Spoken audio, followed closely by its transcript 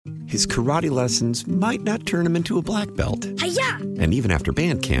His karate lessons might not turn him into a black belt. Hi-ya! And even after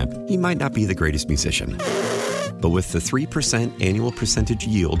band camp, he might not be the greatest musician. But with the 3% annual percentage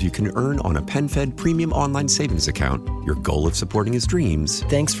yield you can earn on a PenFed premium online savings account, your goal of supporting his dreams...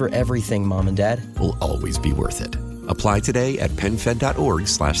 Thanks for everything, Mom and Dad. ...will always be worth it. Apply today at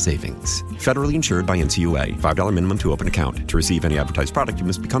PenFed.org/savings. Federally insured by NCUA. $5 minimum to open account. To receive any advertised product, you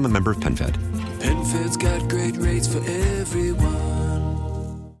must become a member of PenFed. PenFed's got great rates for everyone.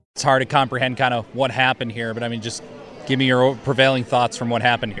 It's hard to comprehend kind of what happened here, but I mean, just give me your prevailing thoughts from what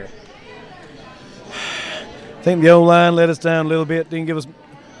happened here. I think the O-line let us down a little bit, didn't give us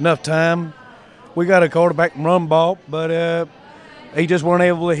enough time. We got a quarterback from run ball, but he just weren't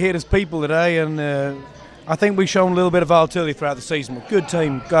able to hit his people today, and I think we've shown a little bit of volatility throughout the season. We're a good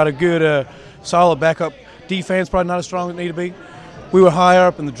team, got a good, solid backup defense, probably not as strong as it needed to be. We were higher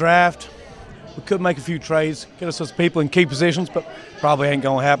up in the draft. We could make a few trades, get us some people in key positions, but probably ain't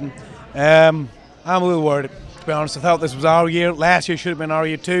going to happen. I'm a little worried, to be honest. I thought this was our year. Last year should have been our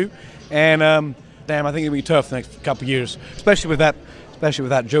year too, and I think it'll be tough the next couple of years, especially with that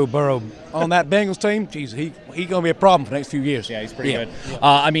Joe Burrow on that Bengals team. Geez, he's going to be a problem for the next few years. Yeah, he's pretty good.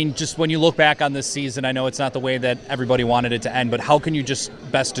 I mean, just when you look back on this season, I know it's not the way that everybody wanted it to end, but how can you just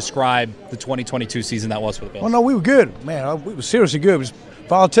best describe the 2022 season that was for the Bills? Well, no, we were good, man. We were seriously good. It was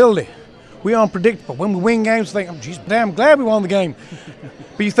volatility. We unpredictable. When we win games, we think, geez, damn glad we won the game.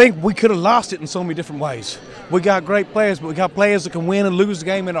 But you think we could have lost it in so many different ways. We got great players, but we got players that can win and lose the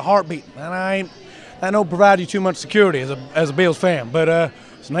game in a heartbeat. And I don't provide you too much security as a Bills fan, but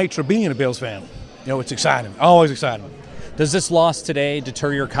it's the nature of being a Bills fan. You know, it's exciting, always exciting. Does this loss today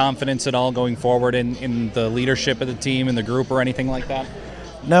deter your confidence at all going forward in the leadership of the team, in the group, or anything like that?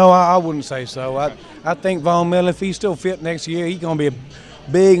 No, I wouldn't say so. I think Von Miller, if he's still fit next year, he's going to be a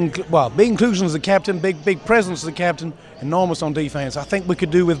big inclusion as a captain, big presence as a captain, enormous on defense. I think we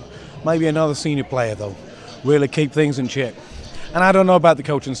could do with maybe another senior player, though, really keep things in check. And I don't know about the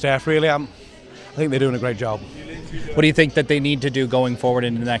coaching staff, really. I think they're doing a great job. What do you think that they need to do going forward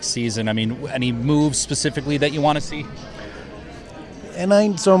into the next season? I mean, any moves specifically that you want to see? It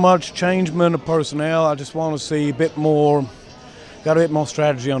ain't so much changement of personnel. I just want to see a bit more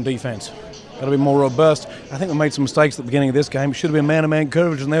strategy on defense. Got to be more robust. I think we made some mistakes at the beginning of this game. It should have been man-to-man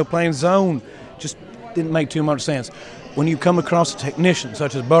coverage, and they were playing zone. Just didn't make too much sense. When you come across a technician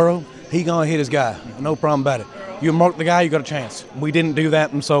such as Burrow, he going to hit his guy. No problem about it. You mark the guy, you got a chance. We didn't do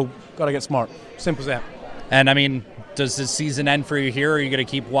that, and so got to get smart. Simple as that. And, I mean, does this season end for you here, or are you going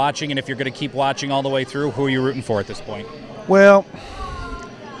to keep watching? And if you're going to keep watching all the way through, who are you rooting for at this point? Well,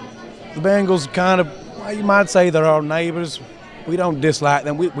 the Bengals kind of, you might say they're our neighbors. We don't dislike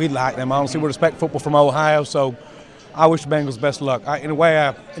them. We like them, honestly. We respect football from Ohio, so I wish the Bengals best of luck. In a way,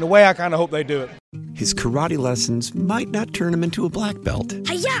 I kind of hope they do it. His karate lessons might not turn him into a black belt.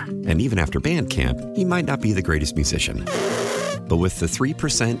 Hi-ya! And even after band camp, he might not be the greatest musician. But with the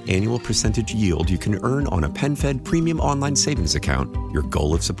 3% annual percentage yield you can earn on a PenFed premium online savings account, your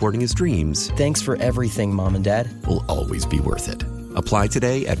goal of supporting his dreams... Thanks for everything, Mom and Dad. ...will always be worth it. Apply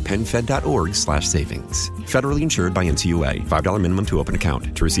today at PenFed.org/savings. Federally insured by NCUA. $5 minimum to open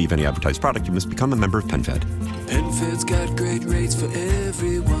account. To receive any advertised product, you must become a member of PenFed. PenFed's got great rates for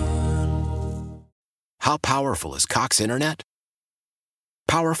everyone. How powerful is Cox Internet?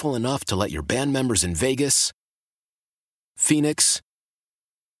 Powerful enough to let your band members in Vegas, Phoenix,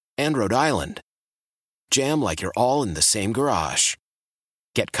 and Rhode Island jam like you're all in the same garage.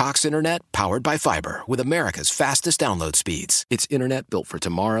 Get Cox Internet powered by fiber with America's fastest download speeds. It's internet built for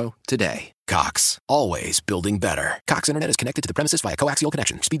tomorrow, today. Cox, always building better. Cox Internet is connected to the premises via coaxial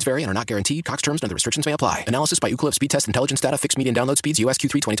connection. Speeds vary and are not guaranteed. Cox terms and other restrictions may apply. Analysis by Ookla Speed Test Intelligence Data. Fixed median download speeds. US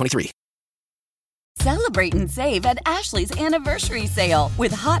Q3 2023. Celebrate and save at Ashley's Anniversary Sale.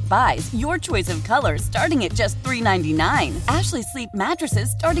 With Hot Buys, your choice of colors starting at just $3.99. Ashley Sleep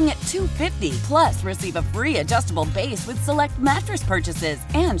mattresses starting at $2.50. Plus, receive a free adjustable base with select mattress purchases.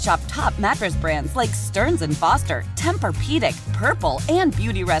 And shop top mattress brands like Stearns & Foster, Tempur-Pedic, Purple, and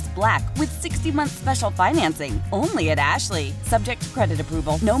Beautyrest Black with 60-month special financing. Only at Ashley. Subject to credit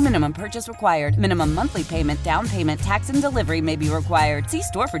approval. No minimum purchase required. Minimum monthly payment, down payment, tax, and delivery may be required. See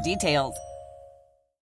store for details.